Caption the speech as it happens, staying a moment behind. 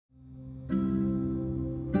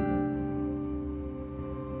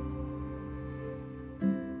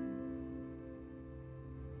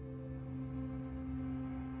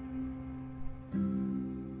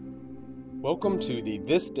Welcome to the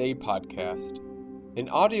This Day podcast, an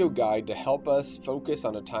audio guide to help us focus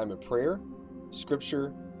on a time of prayer,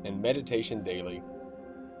 scripture, and meditation daily.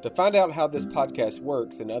 To find out how this podcast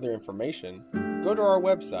works and other information, go to our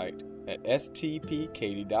website at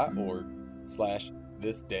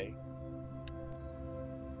stpkaty.org/thisday.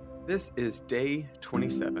 This is day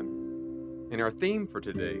 27. In our theme for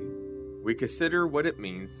today, we consider what it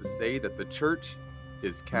means to say that the church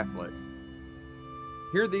is Catholic.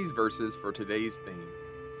 Hear these verses for today's theme.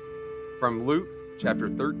 From Luke chapter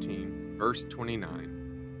 13, verse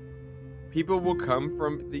 29. People will come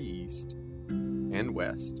from the east and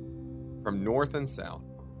west, from north and south,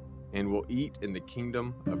 and will eat in the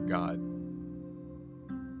kingdom of God.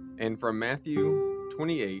 And from Matthew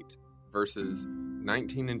 28, verses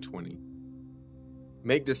 19 and 20.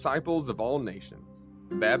 Make disciples of all nations,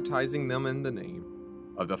 baptizing them in the name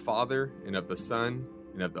of the Father and of the Son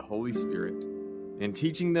and of the Holy Spirit, and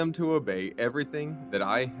teaching them to obey everything that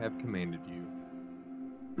I have commanded you.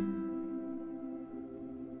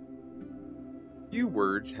 Few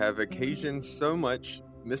words have occasioned so much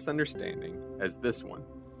misunderstanding as this one.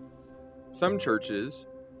 Some churches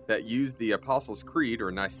that use the Apostles' Creed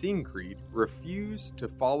or Nicene Creed refuse to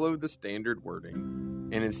follow the standard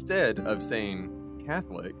wording, and instead of saying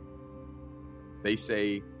Catholic, they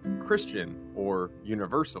say Christian or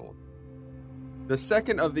universal. The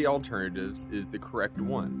second of the alternatives is the correct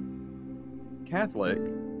one. Catholic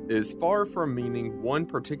is far from meaning one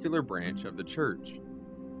particular branch of the church.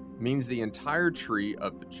 It means the entire tree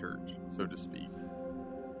of the church, so to speak.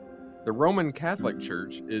 The Roman Catholic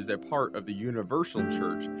Church is a part of the Universal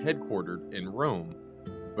Church headquartered in Rome,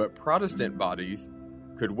 but Protestant bodies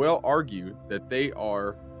could well argue that they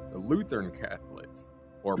are the Lutheran Catholics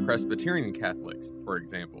or Presbyterian Catholics, for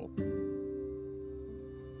example.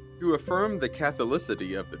 To affirm the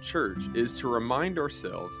Catholicity of the Church is to remind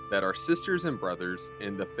ourselves that our sisters and brothers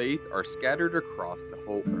in the faith are scattered across the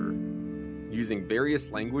whole earth, using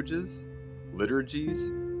various languages, liturgies,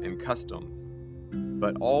 and customs,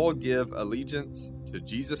 but all give allegiance to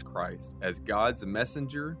Jesus Christ as God's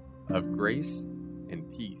messenger of grace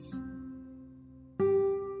and peace.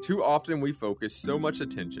 Too often we focus so much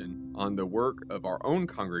attention on the work of our own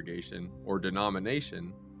congregation or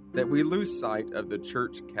denomination that we lose sight of the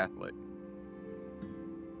Church Catholic.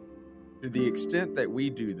 To the extent that we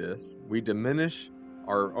do this, we diminish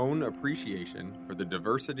our own appreciation for the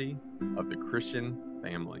diversity of the Christian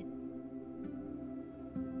family.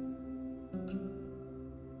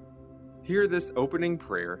 Hear this opening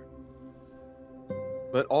prayer.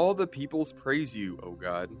 Let all the peoples praise you, O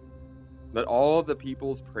God. Let all the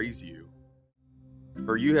peoples praise you.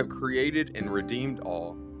 For you have created and redeemed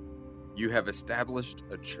all. You have established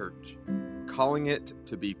a church, calling it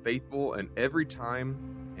to be faithful in every time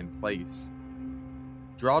and place.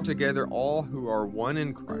 Draw together all who are one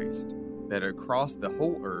in Christ, that across the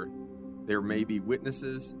whole earth there may be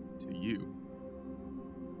witnesses to you.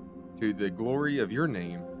 To the glory of your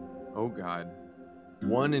name, O God,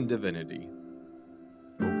 one in divinity,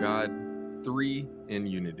 O God, three in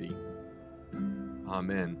unity.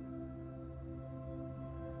 Amen.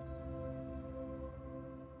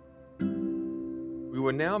 We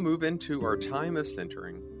will now move into our time of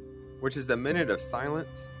centering, which is a minute of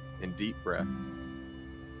silence and deep breaths.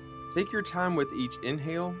 Take your time with each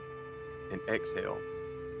inhale and exhale.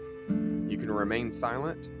 You can remain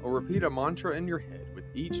silent or repeat a mantra in your head with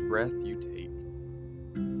each breath you take.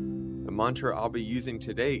 The mantra I'll be using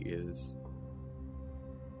today is,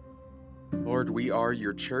 Lord, we are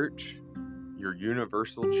your church, your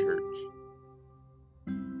universal church.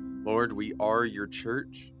 Lord, we are your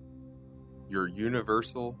church, your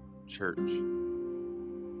universal church.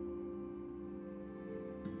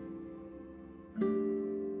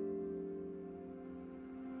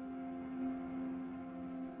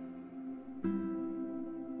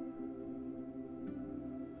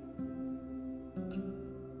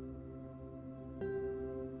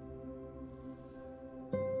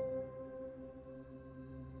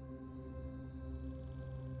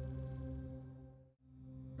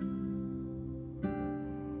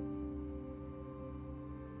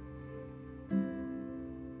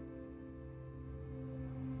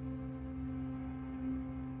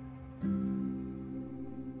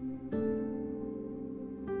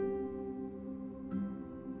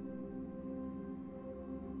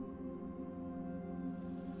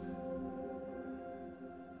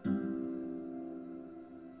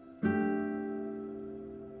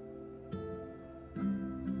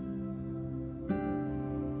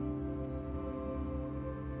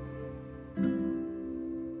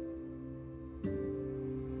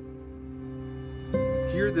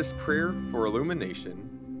 Hear this prayer for illumination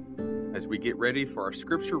as we get ready for our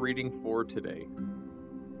scripture reading for today.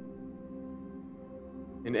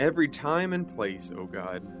 In every time and place, O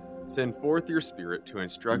God, send forth your Spirit to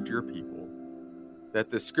instruct your people,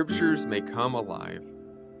 that the scriptures may come alive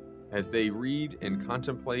as they read and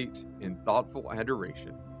contemplate in thoughtful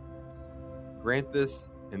adoration. Grant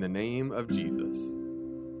this in the name of Jesus.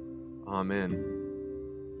 Amen.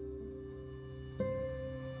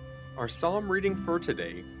 Our psalm reading for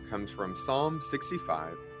today comes from Psalm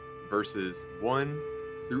 65, verses 1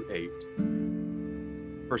 through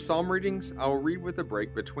 8. For psalm readings, I will read with a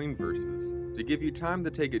break between verses to give you time to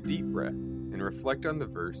take a deep breath and reflect on the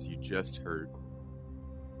verse you just heard.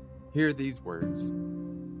 Hear these words.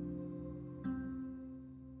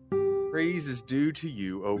 Praise is due to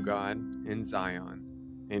you, O God, in Zion,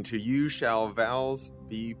 and to you shall vows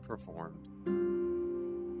be performed.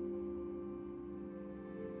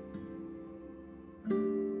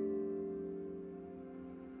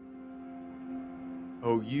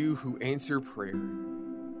 O you who answer prayer,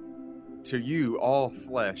 to you all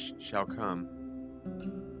flesh shall come.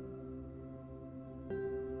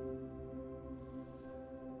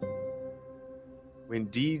 When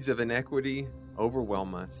deeds of iniquity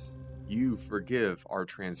overwhelm us, you forgive our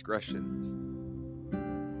transgressions.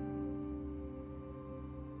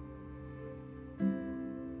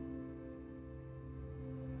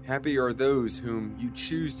 Happy are those whom you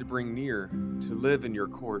choose to bring near to live in your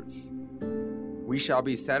courts. We shall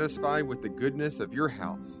be satisfied with the goodness of your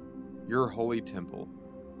house, your holy temple.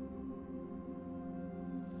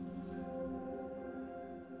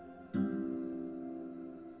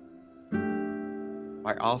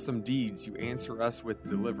 By awesome deeds you answer us with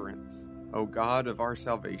deliverance, O God of our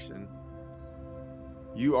salvation.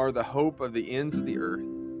 You are the hope of the ends of the earth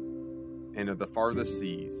and of the farthest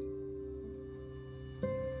seas.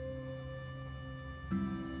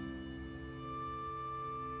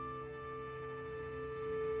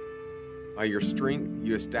 By your strength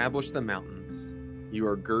you establish the mountains. You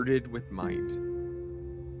are girded with might.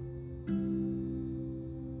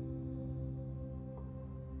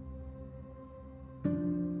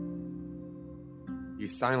 You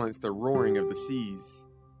silence the roaring of the seas,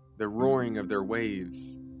 the roaring of their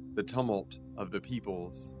waves, the tumult of the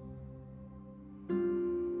peoples.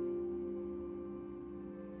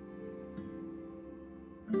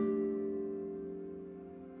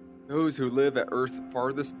 Those who live at earth's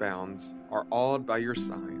farthest bounds are awed by your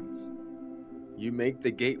signs. You make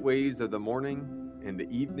the gateways of the morning and the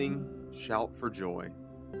evening shout for joy.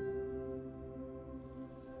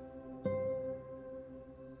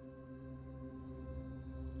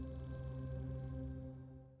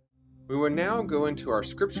 We will now go into our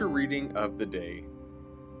scripture reading of the day.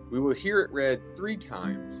 We will hear it read 3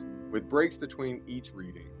 times, with breaks between each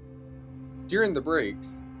reading. During the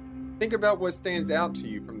breaks, think about what stands out to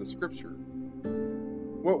you from the scripture.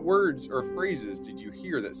 What words or phrases did you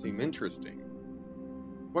hear that seem interesting?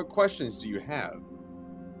 What questions do you have?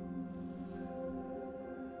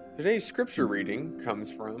 Today's scripture reading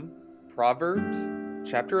comes from Proverbs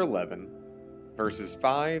chapter 11, verses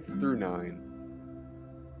 5 through 9,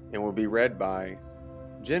 and will be read by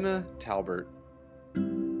Jenna Talbert.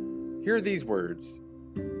 Hear these words.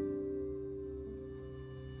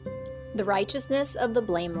 The righteousness of the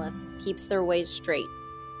blameless keeps their ways straight,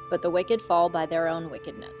 but the wicked fall by their own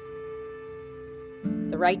wickedness.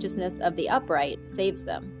 The righteousness of the upright saves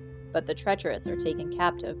them, but the treacherous are taken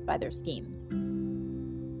captive by their schemes.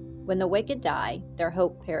 When the wicked die, their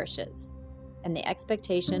hope perishes, and the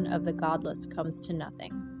expectation of the godless comes to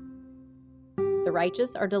nothing. The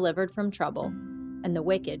righteous are delivered from trouble, and the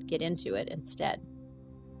wicked get into it instead.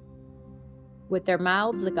 With their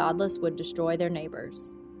mouths the godless would destroy their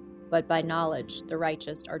neighbors, but by knowledge the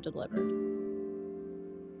righteous are delivered.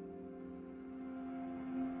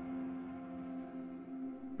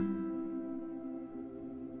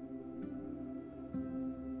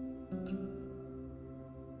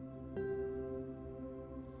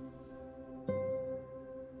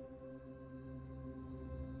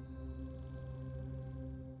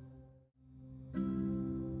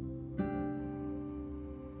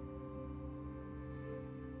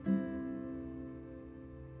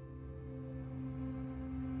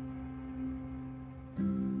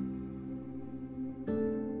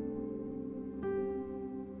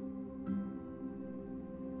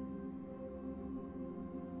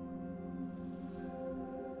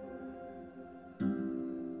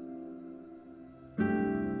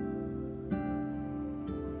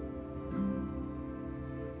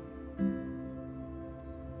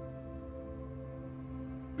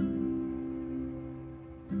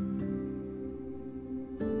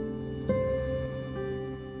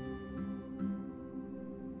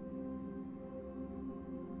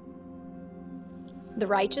 The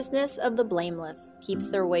righteousness of the blameless keeps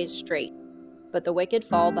their ways straight, but the wicked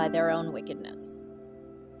fall by their own wickedness.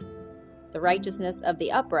 The righteousness of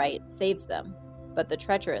the upright saves them, but the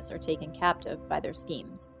treacherous are taken captive by their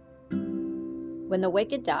schemes. When the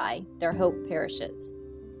wicked die, their hope perishes,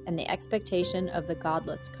 and the expectation of the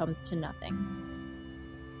godless comes to nothing.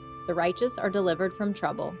 The righteous are delivered from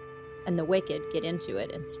trouble, and the wicked get into it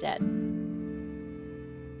instead.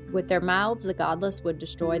 With their mouths the godless would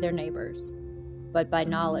destroy their neighbors, but by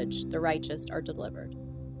knowledge the righteous are delivered.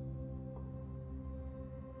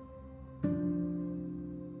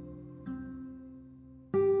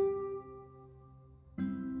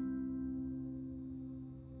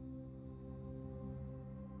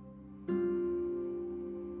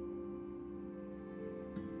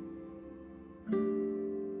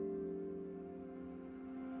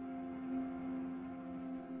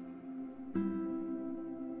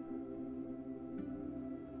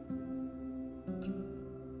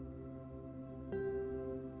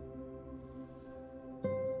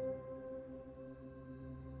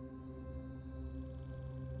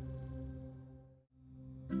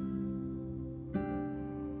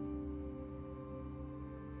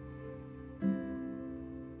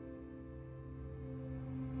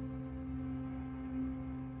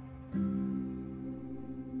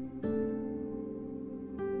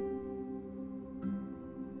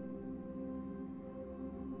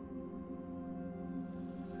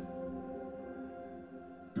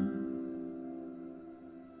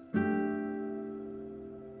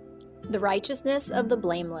 The righteousness of the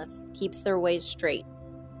blameless keeps their ways straight,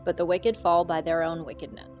 but the wicked fall by their own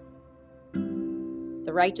wickedness.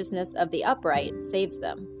 The righteousness of the upright saves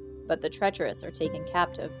them, but the treacherous are taken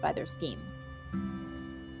captive by their schemes.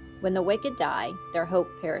 When the wicked die, their hope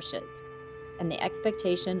perishes, and the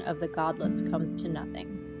expectation of the godless comes to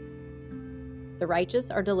nothing. The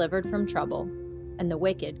righteous are delivered from trouble, and the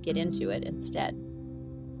wicked get into it instead.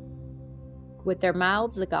 With their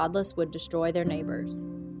mouths the godless would destroy their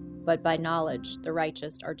neighbors, but by knowledge the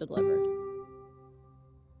righteous are delivered.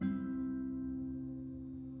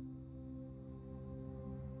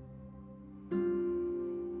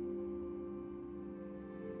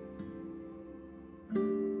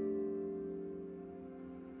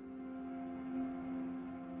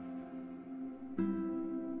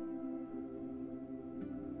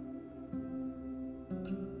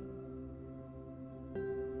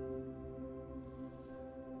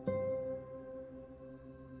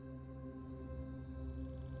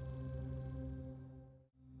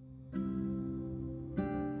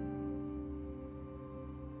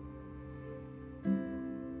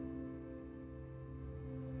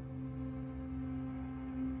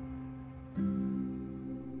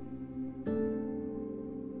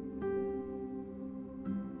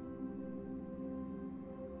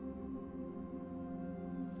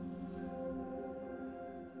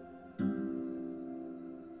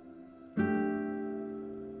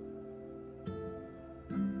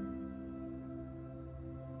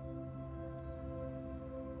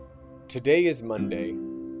 Today is Monday.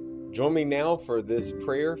 Join me now for this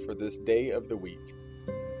prayer for this day of the week.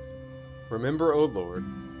 Remember, O Lord,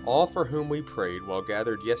 all for whom we prayed while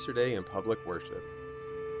gathered yesterday in public worship.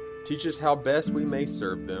 Teach us how best we may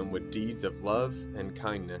serve them with deeds of love and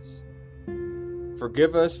kindness.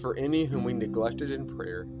 Forgive us for any whom we neglected in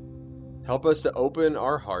prayer. Help us to open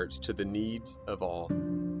our hearts to the needs of all.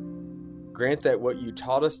 Grant that what you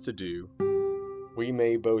taught us to do, we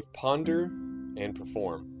may both ponder and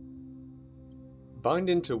perform.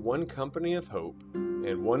 Bind into one company of hope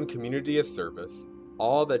and one community of service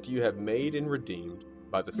all that you have made and redeemed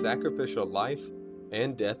by the sacrificial life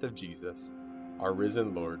and death of Jesus, our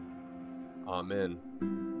risen Lord. Amen.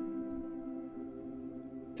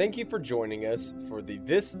 Thank you for joining us for the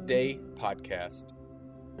This Day podcast.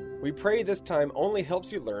 We pray this time only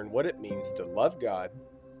helps you learn what it means to love God,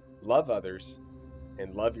 love others,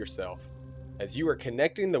 and love yourself as you are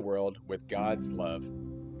connecting the world with God's love.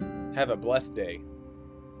 Have a blessed day.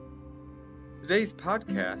 Today's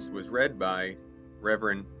podcast was read by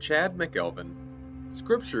Reverend Chad McElvin.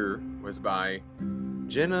 Scripture was by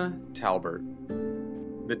Jenna Talbert.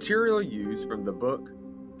 Material used from the book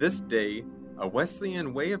This Day, A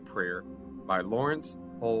Wesleyan Way of Prayer by Lawrence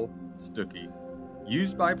Hull Stuckey.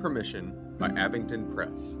 Used by permission by Abingdon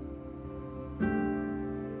Press.